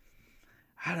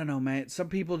 I don't know, man. Some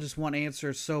people just want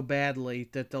answers so badly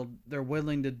that they're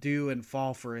willing to do and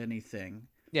fall for anything.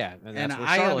 Yeah, and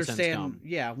I understand.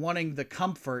 Yeah, wanting the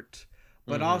comfort,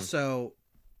 but also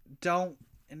don't.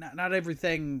 Not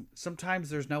everything. Sometimes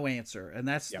there's no answer, and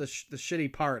that's the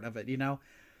shitty part of it,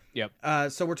 Yep.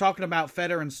 So we're talking about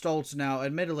Feder and Stolz now.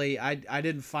 Admittedly, I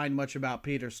didn't find much about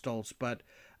Peter Stolz, but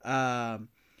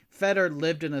Feder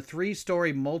lived in a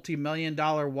 3-story,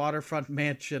 multi-million-dollar waterfront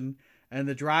mansion. And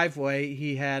the driveway,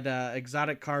 he had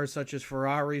exotic cars such as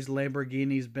Ferraris,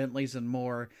 Lamborghinis, Bentleys, and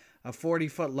more. A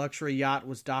 40-foot luxury yacht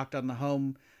was docked on the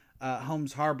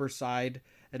home's harbor side.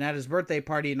 And at his birthday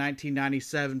party in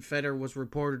 1997, Feder was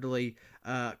reportedly,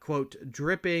 quote,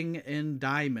 dripping in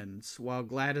diamonds while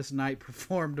Gladys Knight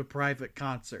performed a private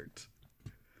concert.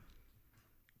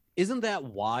 Isn't that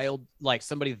wild? Like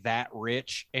somebody that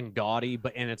rich and gaudy,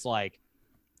 and it's like,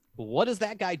 what does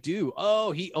that guy do?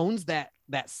 Oh, he owns that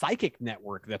psychic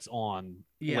network that's on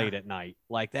late at night.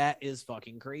 Like, that is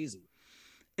fucking crazy.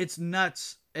 It's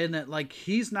nuts. And that, like,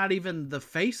 he's not even the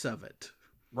face of it.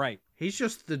 Right. He's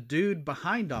just the dude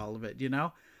behind all of it, Yeah,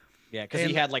 because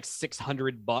he had like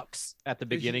 $600 at the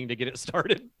beginning to get it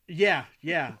started. Yeah.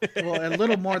 Well, a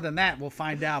little more than that, we'll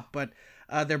find out. But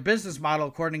their business model,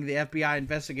 according to the FBI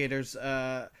investigators,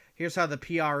 here's how the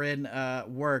PRN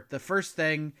worked. The first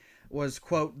thing was,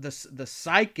 quote, the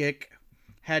psychic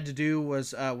had to do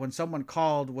was when someone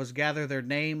called was gather their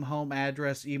name, home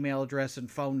address, email address, and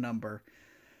phone number.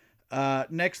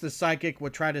 Next, the psychic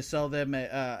would try to sell them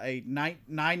a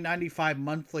 $9.95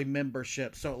 monthly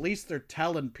membership. So at least they're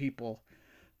telling people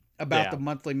about the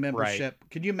monthly membership. Right.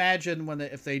 Can you imagine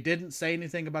if they didn't say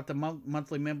anything about the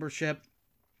monthly membership,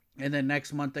 and then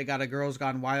next month they got a Girls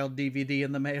Gone Wild DVD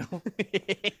in the mail?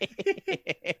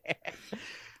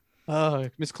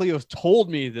 Miss Cleo told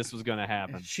me this was going to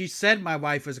happen. She said my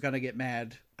wife was going to get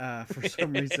mad for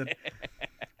some reason.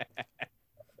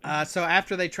 So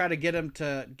after they try to get him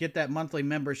to get that monthly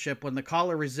membership, when the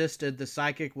caller resisted, the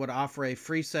psychic would offer a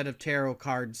free set of tarot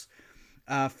cards,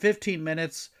 15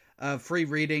 minutes of free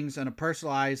readings, and a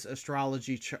personalized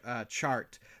astrology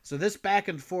chart. So this back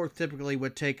and forth typically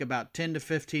would take about 10 to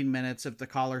 15 minutes if the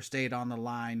caller stayed on the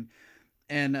line.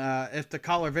 And if the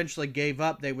caller eventually gave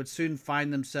up, they would soon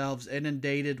find themselves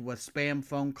inundated with spam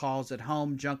phone calls at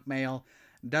home, junk mail,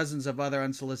 dozens of other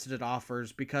unsolicited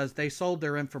offers, because they sold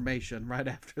their information right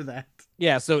after that.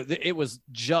 Yeah, so it was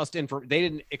just they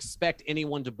didn't expect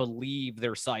anyone to believe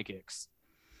their psychics.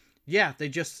 Yeah, they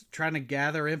just trying to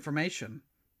gather information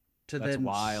to then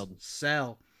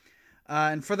sell.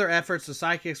 And for their efforts, the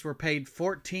psychics were paid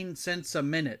 14 cents a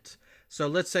minute. So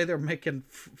let's say they're making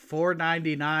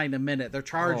 $4.99 a minute. They're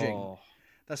charging. Oh.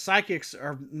 The psychics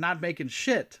are not making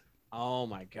shit. Oh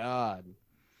my God.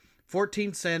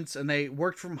 14 cents, and they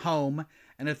worked from home.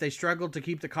 And if they struggled to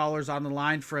keep the callers on the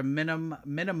line for a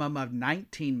minimum of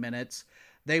 19 minutes,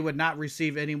 they would not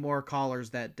receive any more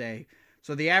callers that day.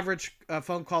 So the average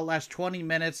phone call lasts 20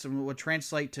 minutes and would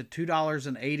translate to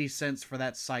 $2.80 for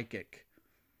that psychic.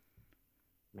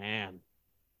 Man.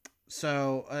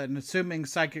 So, and assuming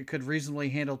psychic could reasonably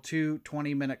handle 2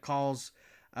 20-minute calls,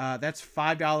 that's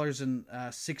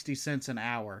 $5.60 an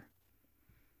hour.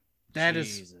 That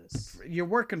is, you're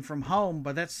working from home,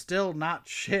 but that's still not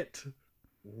shit.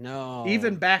 No.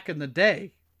 Even back in the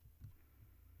day.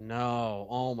 No.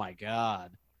 Oh my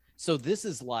God. So this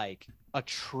is like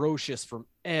atrocious from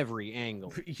every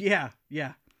angle. Yeah,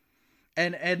 yeah.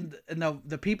 And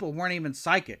the people weren't even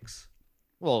psychics.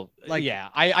 Well, like, yeah,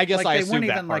 I guess I assumed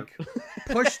that part.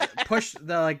 pushed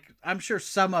the, I'm sure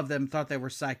some of them thought they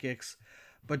were psychics,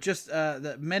 but just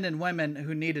the men and women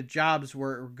who needed jobs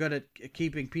were good at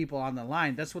keeping people on the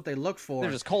line. That's what they look for. They're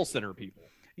just call center people.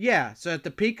 Yeah. So at the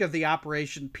peak of the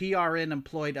operation, PRN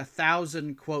employed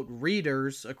 1,000, quote,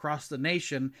 readers across the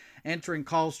nation, answering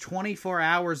calls 24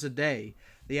 hours a day.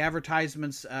 The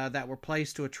advertisements that were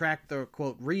placed to attract the,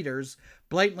 quote, readers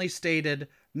blatantly stated,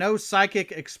 "No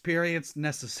psychic experience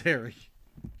necessary."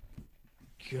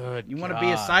 Good. You want to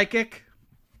be a psychic?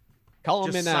 Call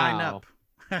them in now. Sign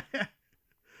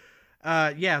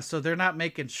up. Yeah, so they're not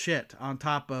making shit on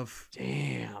top of.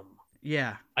 Damn.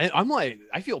 Yeah. I'm like,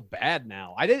 I feel bad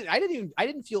now. I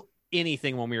didn't feel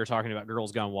anything when we were talking about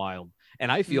Girls Gone Wild,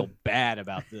 and I feel bad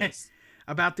about this.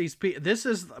 About these people. This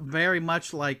is very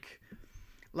much like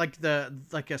a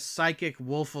psychic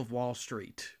Wolf of Wall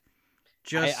Street.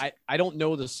 Just I don't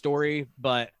know the story,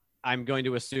 but I'm going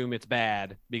to assume it's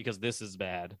bad because this is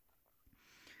bad.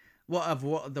 Well,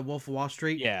 of the Wolf of Wall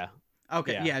Street? Yeah.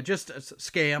 Okay, yeah, just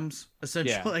scams,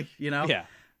 essentially, you know? Yeah.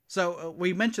 So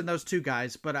we mentioned those two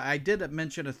guys, but I did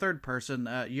mention a third person,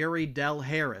 Yuri Del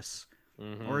Harris,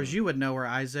 or as you would know her,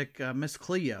 Isaac, Miss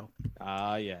Cleo.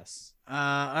 Yes.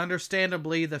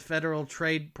 Understandably, the federal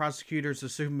trade prosecutors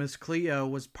assumed Miss Cleo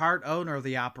was part owner of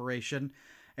the operation,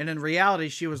 and in reality,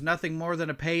 she was nothing more than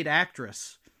a paid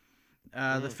actress.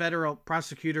 The federal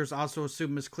prosecutors also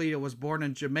assumed Miss Cleo was born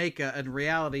in Jamaica. In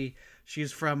reality,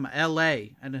 she's from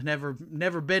L.A. and had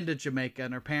never been to Jamaica,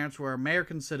 and her parents were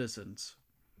American citizens.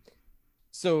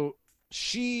 So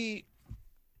she,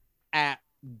 at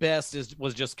best,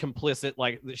 was just complicit.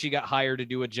 Like, she got hired to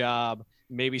do a job.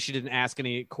 Maybe she didn't ask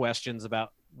any questions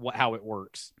about how it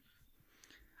works.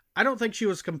 I don't think she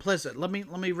was complicit. Let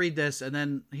me read this, and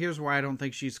then here's where I don't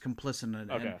think she's complicit in it.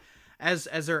 Okay.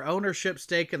 As her ownership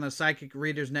stake in the Psychic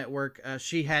Readers Network,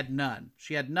 she had none.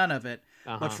 She had none of it.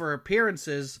 But for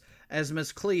appearances as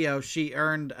Miss Cleo, she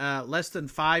earned less than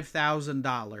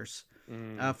 $5,000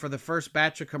 for the first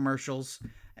batch of commercials,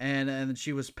 and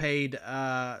she was paid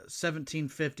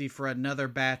 $1,750 for another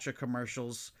batch of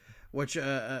commercials, which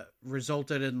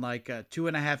resulted in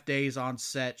 2.5 days on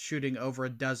set shooting over a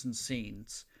dozen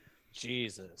scenes.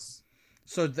 Jesus.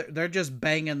 So they're just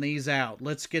banging these out.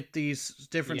 Let's get these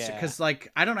different, because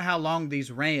I don't know how long these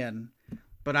ran,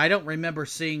 but I don't remember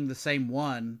seeing the same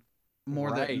one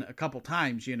more than a couple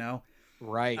times, you know.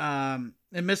 Right. And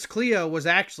Miss Cleo was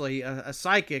actually a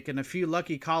psychic, and a few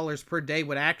lucky callers per day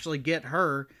would actually get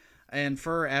her. And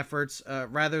for her efforts,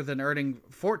 rather than earning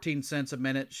 14 cents a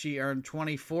minute, she earned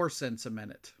 24 cents a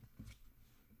minute.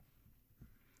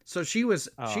 So she's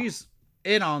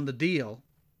in on the deal.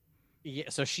 Yeah,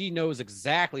 so she knows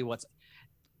exactly what's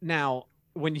now.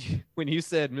 When you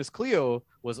said Miss Cleo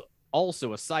was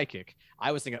also a psychic,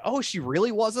 I was thinking, oh, she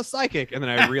really was a psychic, and then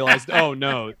I realized, oh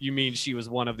no, you mean she was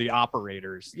one of the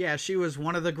operators. Yeah, she was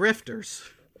one of the grifters.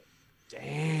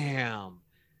 Damn.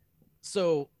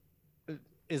 So,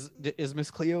 is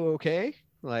Miss Cleo okay?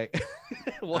 Like,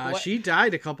 what? She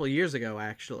died a couple of years ago,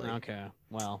 actually. Okay,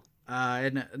 well,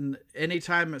 and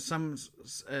anytime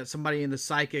somebody in the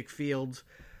psychic field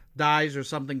dies or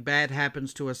something bad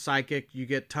happens to a psychic, you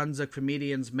get tons of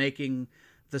comedians making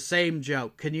the same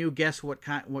joke. Can you guess what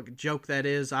joke that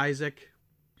is, Isaac?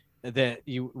 that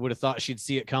you would have thought she'd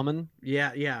see it coming.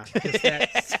 Yeah.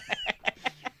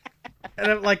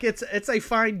 And like it's a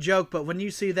fine joke, but when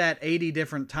you see that 80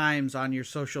 different times on your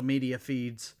social media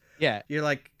feeds, Yeah, you're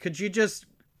like, could you just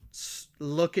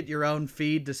look at your own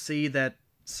feed to see that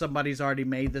somebody's already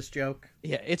made this joke?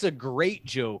 yeah, it's a great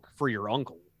joke for your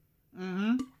uncle.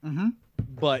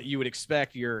 But you would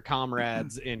expect your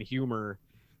comrades in humor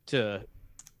to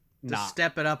not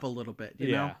step it up a little bit,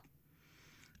 you know?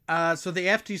 So the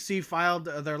FTC filed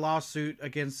their lawsuit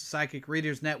against Psychic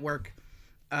Readers Network,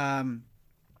 and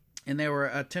they were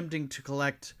attempting to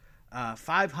collect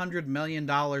 $500 million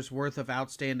worth of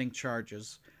outstanding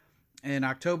charges. In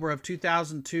October of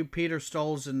 2002, Peter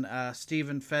Stolz and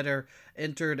Stephen Feder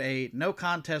entered a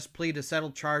no-contest plea to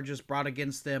settle charges brought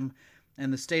against them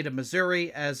in the state of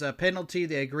Missouri. As a penalty,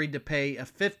 they agreed to pay a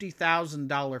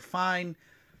 $50,000 fine.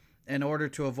 In order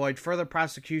to avoid further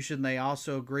prosecution, they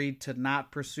also agreed to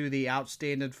not pursue the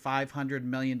outstanding $500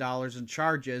 million in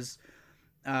charges.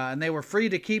 And they were free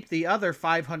to keep the other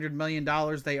 $500 million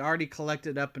they already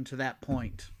collected up until that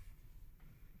point.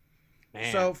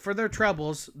 Man. So for their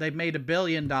troubles, they made $1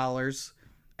 billion,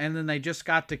 and then they just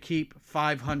got to keep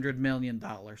 $500 million.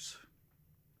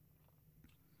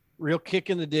 Real kick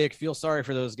in the dick. Feel sorry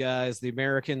for those guys. The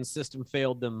American system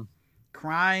failed them.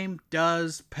 Crime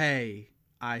does pay,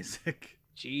 Isaac.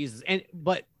 Jesus.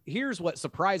 But here's what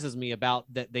surprises me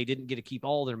about that they didn't get to keep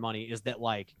all their money is that,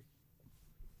 like,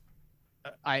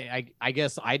 I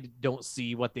guess I don't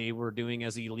see what they were doing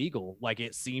as illegal. Like,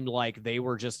 it seemed like they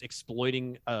were just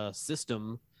exploiting a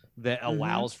system that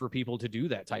allows for people to do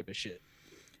that type of shit.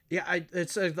 Yeah,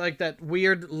 it's like that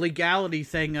weird legality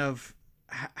thing of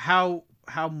how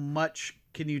much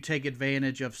can you take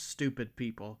advantage of stupid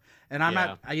people? And I'm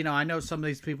not, I know some of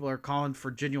these people are calling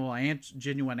for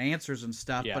genuine answers and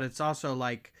stuff, but it's also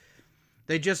like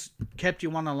they just kept you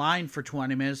on the line for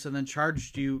 20 minutes and then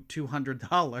charged you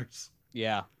 $200.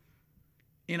 Yeah.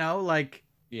 You know, like.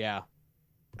 Yeah.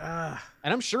 And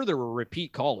I'm sure there were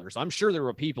repeat callers. I'm sure there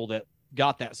were people that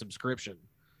got that subscription.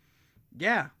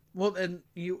 Yeah. Well, and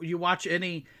you watch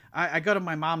I go to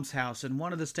my mom's house, and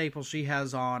one of the staples she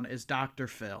has on is Dr.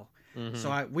 Phil. Mm-hmm.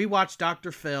 So we watch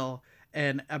Dr. Phil,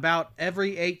 and about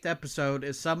every 8th episode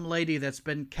is some lady that's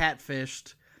been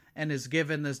catfished and is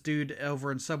giving this dude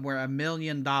over in somewhere $1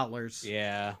 million.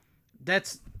 Yeah.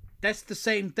 That's the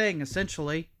same thing,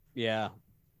 essentially. Yeah.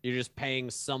 You're just paying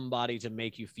somebody to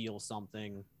make you feel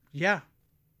something. Yeah.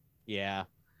 Yeah.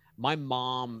 My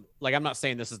mom, like, I'm not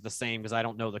saying this is the same because I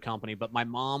don't know the company, but my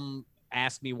mom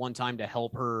asked me one time to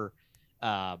help her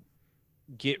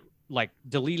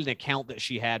delete an account that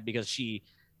she had because she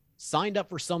signed up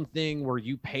for something where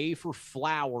you pay for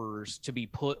flowers to be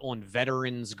put on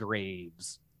veterans'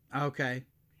 graves. Okay.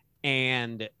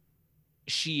 And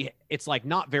it's like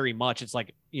not very much. It's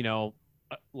like,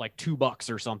 like $2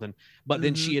 or something. But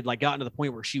then she had like gotten to the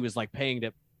point where she was like paying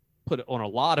to put it on a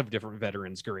lot of different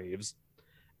veterans' graves.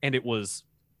 And it was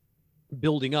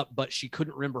building up, but she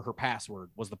couldn't remember her password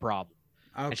was the problem.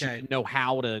 Okay. And she didn't know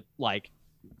how to like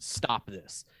stop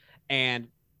this. And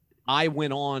I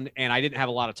went on and I didn't have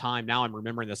a lot of time. Now I'm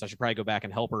remembering this. I should probably go back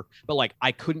and help her. But like,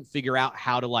 I couldn't figure out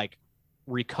how to like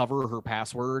recover her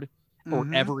password or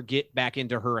ever get back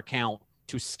into her account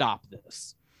to stop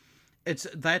this.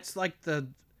 That's like the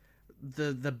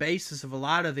basis of a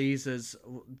lot of these is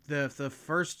the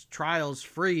first trial's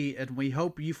free and we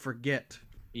hope you forget.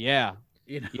 Yeah.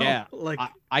 Yeah. Like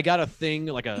I got a thing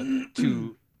like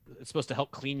it's supposed to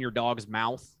help clean your dog's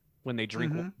mouth when they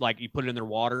drink, like you put it in their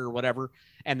water or whatever.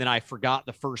 And then I forgot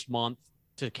the first month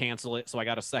to cancel it. So I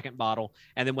got a second bottle.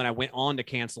 And then when I went on to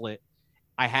cancel it,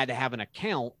 I had to have an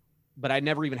account, but I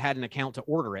never even had an account to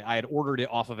order it. I had ordered it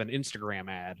off of an Instagram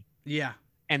ad. Yeah.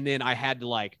 And then I had to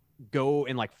like go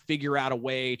and like figure out a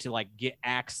way to like get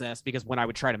access, because when I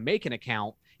would try to make an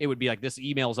account, it would be like, this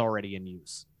email's already in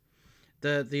use.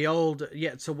 The old,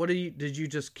 yeah. So did you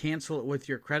just cancel it with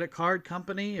your credit card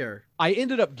company, or? I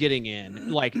ended up getting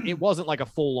in. Like, it wasn't like a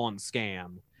full on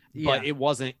scam, but it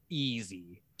wasn't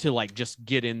easy to like just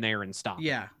get in there and stop.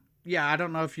 Yeah. Yeah, I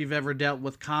don't know if you've ever dealt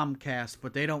with Comcast,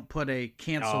 but they don't put a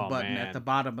cancel button at the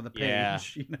bottom of the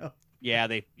page, you know? Yeah,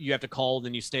 you have to call,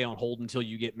 then you stay on hold until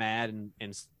you get mad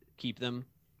and keep them.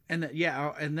 And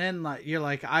and then like you're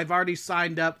like, I've already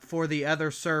signed up for the other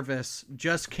service,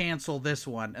 just cancel this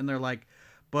one. And they're like,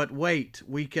 but wait,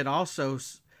 we could also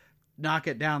knock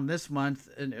it down this month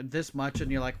and this much.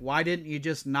 And you're like, why didn't you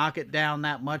just knock it down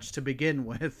that much to begin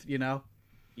with, you know?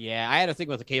 Yeah, I had a thing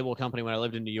with a cable company when I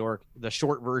lived in New York. The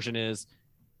short version is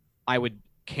I would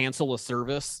cancel a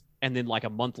service, and then like a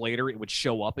month later it would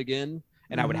show up again,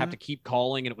 and I would have to keep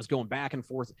calling, and it was going back and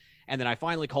forth. And then I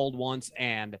finally called once,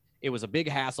 and it was a big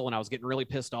hassle, and I was getting really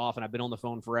pissed off, and I've been on the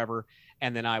phone forever.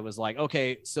 And then I was like,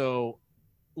 okay, so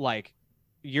like,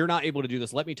 you're not able to do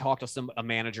this. Let me talk to a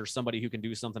manager, somebody who can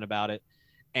do something about it.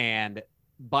 And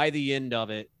by the end of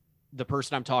it, the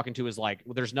person I'm talking to is like,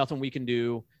 well, there's nothing we can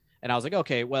do. And I was like,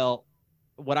 okay, well,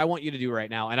 what I want you to do right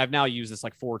now, and I've now used this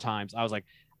like 4 times. I was like,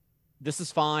 this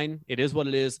is fine. It is what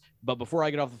it is. But before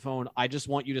I get off the phone, I just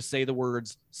want you to say the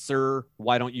words, sir,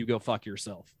 why don't you go fuck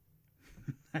yourself?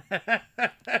 And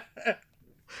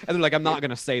they're like, I'm not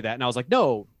going to say that. And I was like,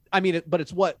 no, I mean, but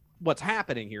it's what's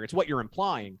happening here. It's what you're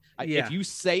implying. If you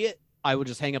say it, I would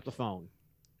just hang up the phone.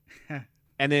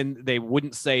 And then they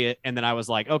wouldn't say it. And then I was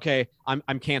like, okay,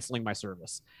 I'm canceling my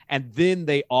service. And then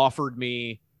they offered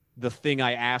me the thing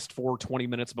I asked for 20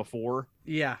 minutes before.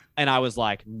 Yeah. And I was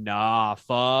like, nah,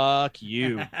 fuck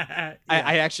you. I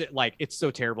actually, like, it's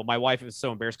so terrible. My wife was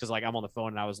so embarrassed because like I'm on the phone,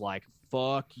 and I was like,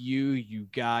 fuck you, you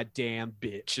goddamn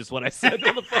bitch, is what I said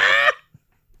on the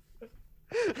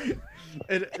phone.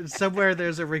 And somewhere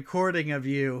there's a recording of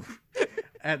you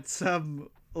at some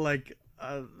like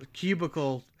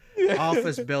cubicle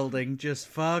office building, just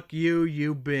fuck you,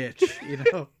 you bitch, you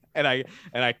know. And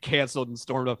I canceled and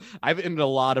stormed off. I've ended a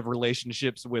lot of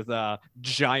relationships with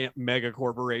giant mega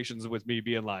corporations with me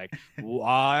being like,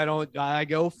 why don't I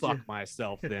go fuck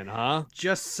myself then, huh?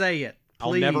 Just say it.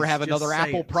 Please, I'll never have another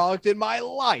Apple product in my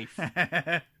life.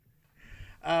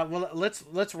 Well,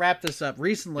 let's wrap this up.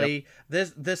 Recently,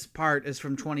 this part is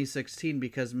from 2016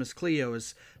 because Miss Cleo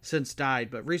has since died.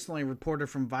 But recently, a reporter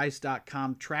from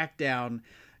Vice.com tracked down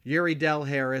Yuri Del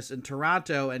Harris in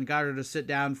Toronto and got her to sit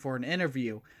down for an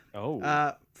interview.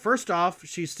 Oh. First off,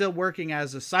 she's still working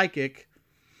as a psychic.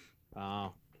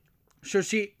 Oh. So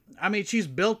she's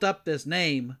built up this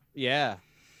name. Yeah,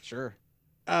 sure.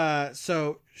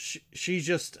 So she's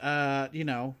just,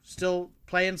 still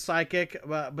playing psychic.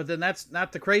 But then that's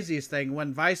not the craziest thing.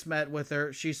 When Vice met with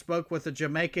her, she spoke with a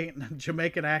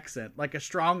Jamaican accent, like a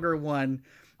stronger one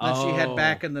than she had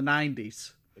back in the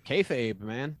 90s. Kayfabe,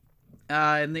 man.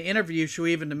 In the interview, she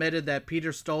even admitted that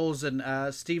Peter Stolz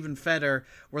and Stephen Feder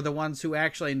were the ones who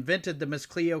actually invented the Miss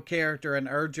Cleo character and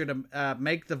urged her to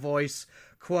make the voice,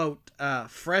 quote,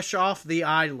 fresh off the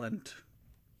island.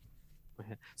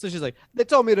 So she's like, they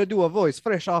told me to do a voice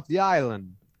fresh off the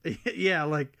island. Yeah,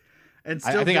 like, and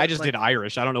still I think I just did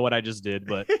Irish. I don't know what I just did,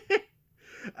 but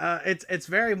it's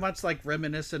very much like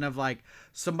reminiscent of like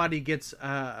somebody gets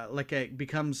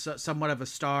becomes somewhat of a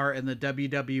star in the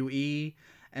WWE.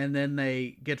 And then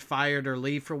they get fired or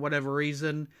leave for whatever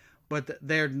reason, but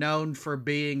they're known for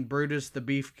being Brutus the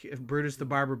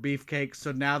Barber Beefcake.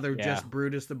 So now they're just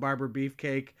Brutus the Barber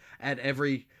Beefcake at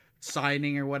every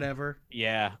signing or whatever.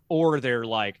 Yeah, or they're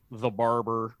like the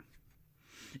barber.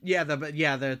 Yeah,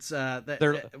 that's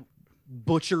they're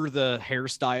Butcher the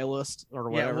hairstylist or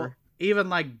whatever. Yeah, well, even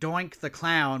like Doink the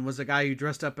Clown was a guy who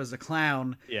dressed up as a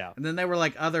clown. Yeah. And then there were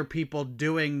like other people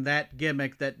doing that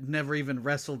gimmick that never even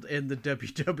wrestled in the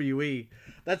WWE.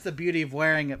 That's the beauty of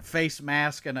wearing a face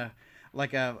mask and a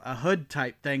hood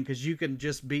type thing, because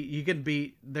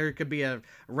there could be a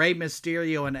Rey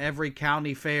Mysterio in every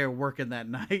county fair working that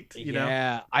night. You know?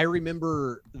 Yeah. I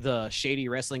remember the shady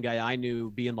wrestling guy I knew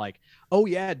being like, oh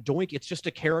yeah, Doink, it's just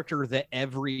a character that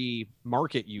every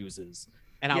market uses.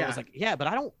 And I was like, yeah, but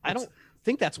I don't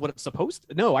think that's what it's supposed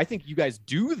to. No, I think you guys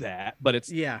do that, but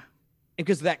it's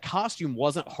because that costume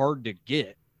wasn't hard to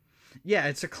get. Yeah,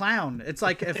 it's a clown. It's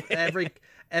like if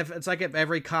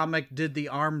every comic did the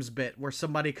arms bit where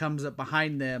somebody comes up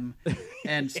behind them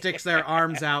and sticks their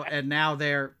arms out, and now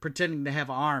they're pretending to have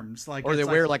arms. Or they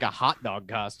wear like a hot dog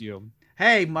costume.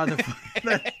 Hey,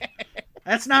 motherfucker.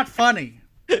 That's not funny.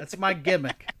 That's my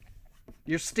gimmick.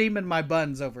 You're steaming my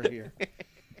buns over here.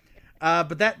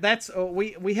 But that's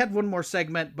we had one more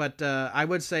segment, but I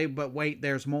would say, but wait,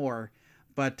 there's more.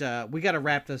 But we got to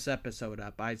wrap this episode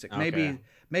up, Isaac. Okay.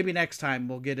 Maybe next time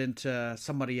we'll get into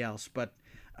somebody else. But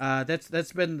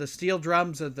that's been the steel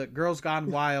drums of the Girls Gone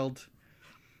Wild.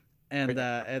 And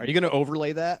Are you going to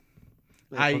overlay that?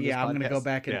 I'm going to go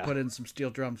back and put in some steel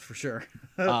drums for sure.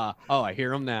 I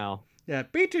hear them now. Yeah.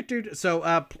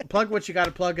 So plug what you got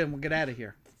to plug, and we'll get out of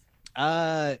here.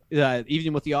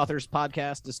 Evening with the Authors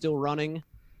podcast is still running.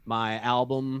 My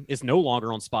album is no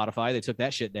longer on Spotify. They took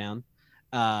that shit down.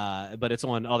 But it's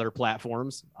on other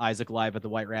platforms. Isaac Live at the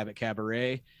White Rabbit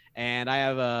Cabaret. And I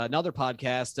have another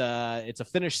podcast. It's a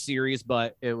Finnish series,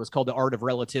 but it was called The Art of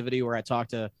Relativity, where I talk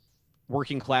to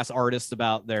working class artists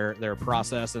about their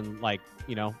process and, like,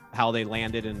 you know, how they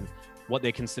landed and what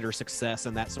they consider success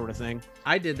and that sort of thing.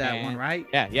 I did that one, right?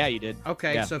 Yeah, you did.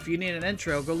 Okay, yeah. So if you need an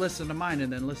intro, go listen to mine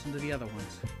and then listen to the other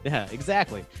ones. Yeah,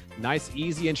 exactly. Nice,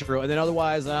 easy intro. And then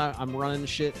otherwise, I'm running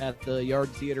shit at the Yard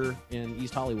Theater in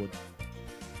East Hollywood.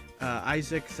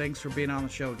 Isaac, thanks for being on the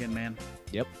show again, man.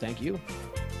 Yep, thank you.